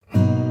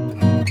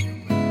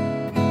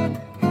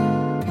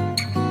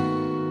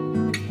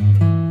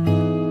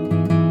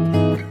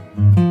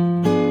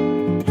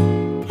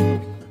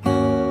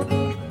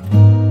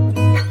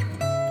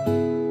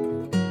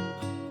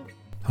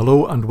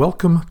Hello and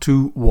welcome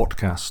to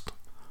Whatcast.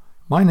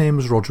 My name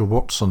is Roger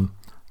Watson,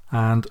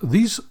 and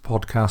these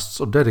podcasts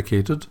are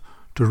dedicated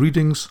to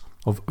readings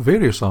of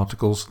various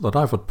articles that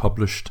I've had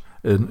published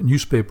in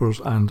newspapers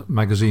and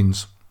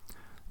magazines.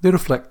 They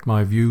reflect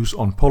my views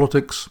on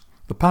politics,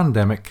 the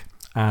pandemic,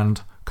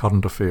 and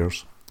current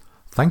affairs.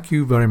 Thank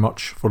you very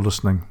much for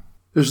listening.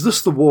 Is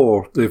this the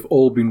war they've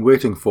all been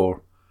waiting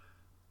for?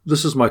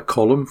 This is my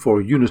column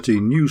for Unity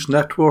News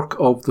Network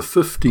of the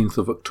 15th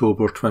of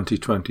October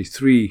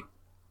 2023.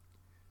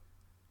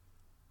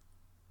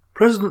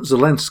 President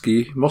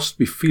Zelensky must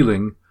be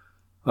feeling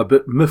a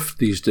bit miffed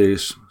these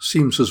days.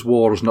 Seems his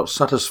war has not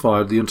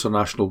satisfied the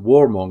international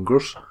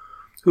warmongers,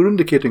 who are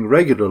indicating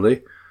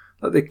regularly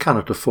that they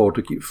cannot afford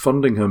to keep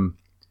funding him.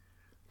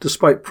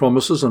 Despite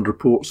promises and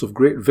reports of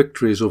great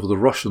victories over the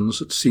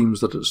Russians, it seems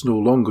that it's no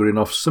longer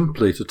enough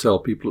simply to tell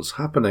people it's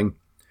happening.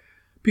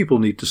 People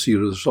need to see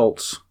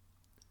results.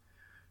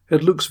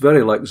 It looks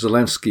very like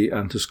Zelensky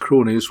and his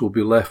cronies will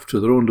be left to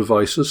their own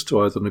devices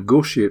to either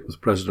negotiate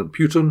with President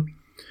Putin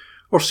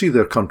or see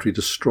their country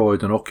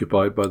destroyed and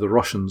occupied by the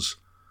Russians.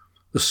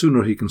 The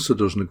sooner he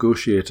considers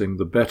negotiating,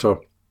 the better.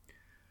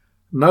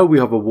 Now we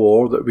have a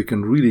war that we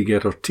can really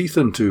get our teeth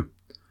into.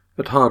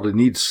 It hardly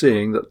needs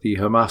saying that the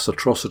Hamas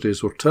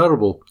atrocities were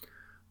terrible,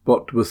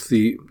 but with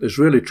the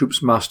Israeli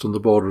troops massed on the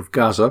border of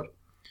Gaza,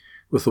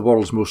 with the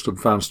world's most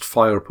advanced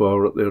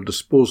firepower at their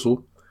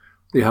disposal,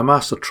 the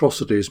Hamas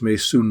atrocities may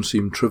soon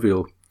seem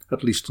trivial,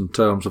 at least in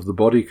terms of the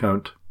body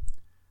count.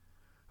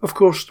 Of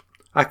course,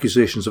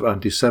 accusations of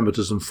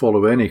anti-Semitism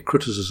follow any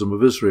criticism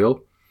of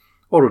Israel,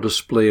 or a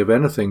display of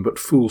anything but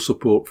full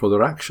support for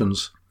their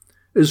actions.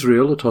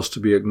 Israel, it has to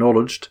be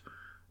acknowledged,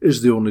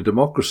 is the only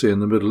democracy in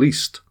the Middle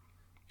East,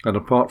 and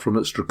apart from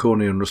its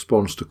draconian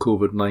response to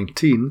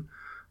COVID-19,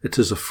 it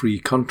is a free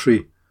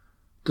country.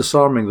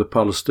 Disarming the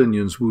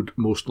Palestinians would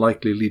most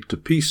likely lead to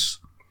peace.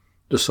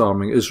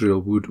 Disarming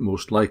Israel would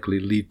most likely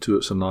lead to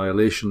its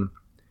annihilation.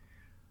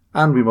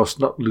 And we must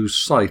not lose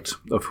sight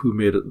of who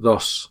made it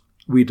thus.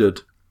 We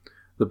did.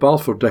 The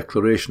Balfour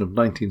Declaration of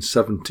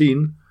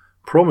 1917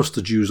 promised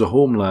the Jews a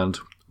homeland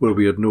where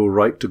we had no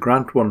right to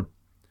grant one.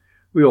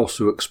 We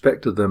also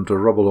expected them to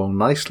rub along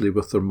nicely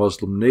with their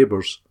Muslim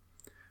neighbours.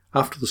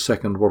 After the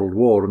Second World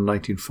War in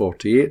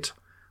 1948,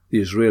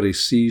 the Israelis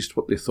seized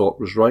what they thought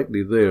was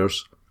rightly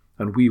theirs,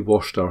 and we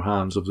washed our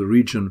hands of the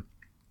region.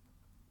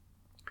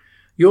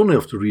 You only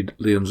have to read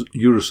Leon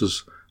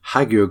Uris's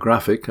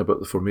hagiographic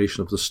about the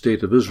formation of the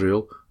State of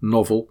Israel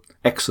novel,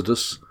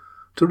 Exodus,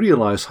 to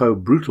realise how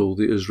brutal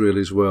the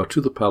Israelis were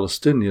to the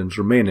Palestinians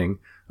remaining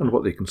and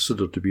what they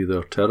considered to be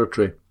their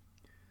territory.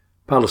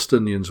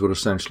 Palestinians were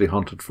essentially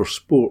hunted for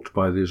sport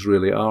by the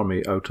Israeli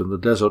army out in the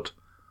desert.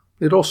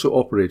 They'd also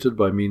operated,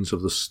 by means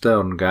of the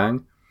Stern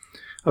Gang,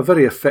 a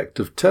very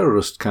effective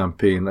terrorist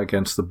campaign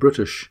against the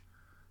British.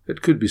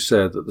 It could be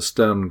said that the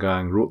Stern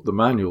Gang wrote the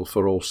manual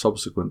for all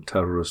subsequent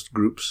terrorist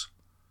groups.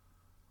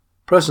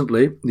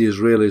 Presently, the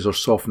Israelis are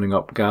softening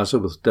up Gaza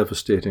with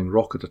devastating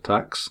rocket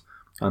attacks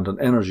and an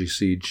energy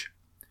siege.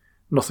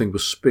 Nothing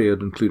was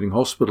spared, including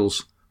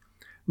hospitals.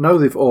 Now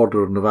they've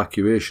ordered an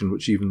evacuation,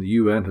 which even the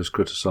UN has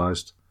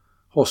criticised.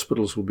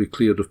 Hospitals will be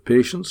cleared of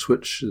patients,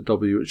 which the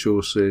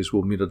WHO says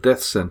will mean a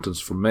death sentence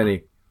for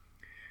many.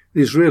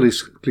 The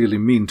Israelis clearly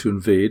mean to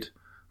invade,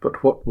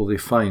 but what will they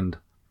find?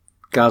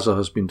 Gaza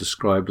has been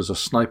described as a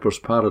sniper's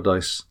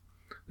paradise.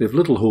 They've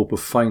little hope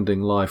of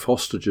finding live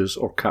hostages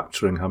or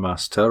capturing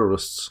Hamas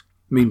terrorists.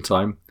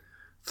 Meantime,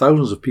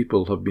 thousands of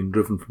people have been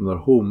driven from their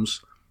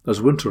homes. As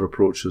winter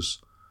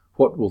approaches,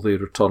 what will they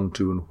return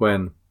to and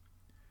when?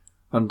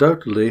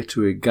 Undoubtedly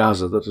to a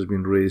Gaza that has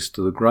been razed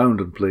to the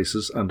ground in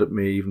places, and it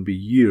may even be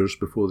years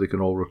before they can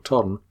all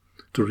return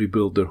to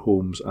rebuild their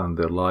homes and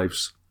their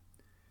lives.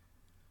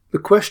 The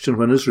question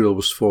when Israel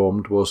was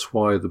formed was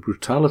why the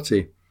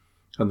brutality,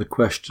 and the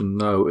question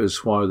now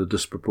is why the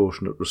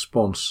disproportionate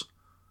response.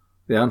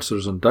 The answer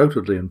is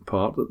undoubtedly in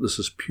part that this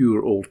is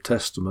pure Old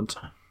Testament,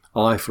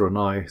 eye for an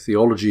eye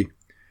theology.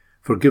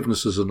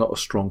 Forgiveness is not a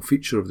strong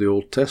feature of the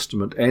Old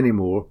Testament any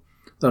more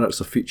than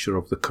it's a feature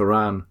of the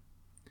Quran.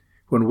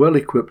 When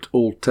well-equipped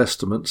Old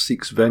Testament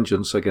seeks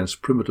vengeance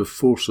against primitive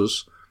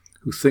forces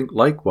who think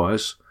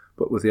likewise,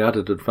 but with the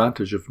added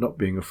advantage of not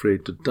being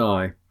afraid to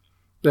die,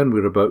 then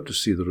we're about to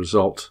see the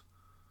result.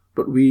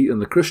 But we in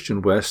the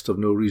Christian West have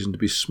no reason to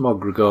be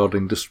smug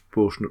regarding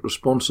disproportionate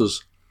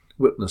responses.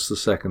 Witness the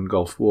Second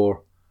Gulf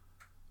War.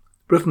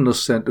 Britain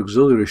has sent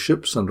auxiliary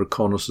ships and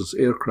reconnaissance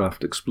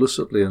aircraft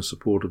explicitly in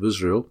support of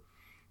Israel,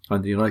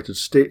 and the United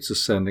States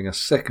is sending a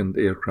second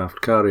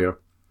aircraft carrier,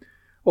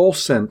 all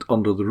sent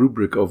under the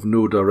rubric of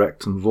no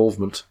direct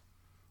involvement.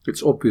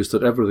 It's obvious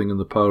that everything in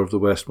the power of the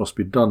West must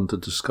be done to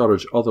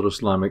discourage other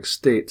Islamic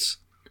states,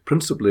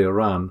 principally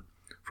Iran,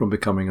 from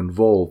becoming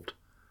involved,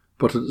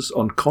 but it is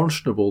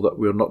unconscionable that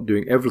we are not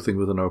doing everything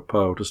within our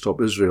power to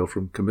stop Israel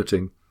from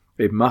committing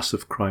a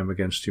massive crime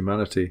against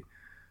humanity,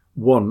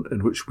 one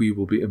in which we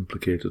will be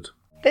implicated.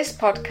 This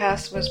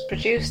podcast was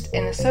produced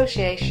in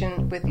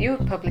association with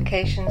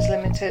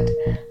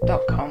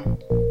youthpublicationslimited.com.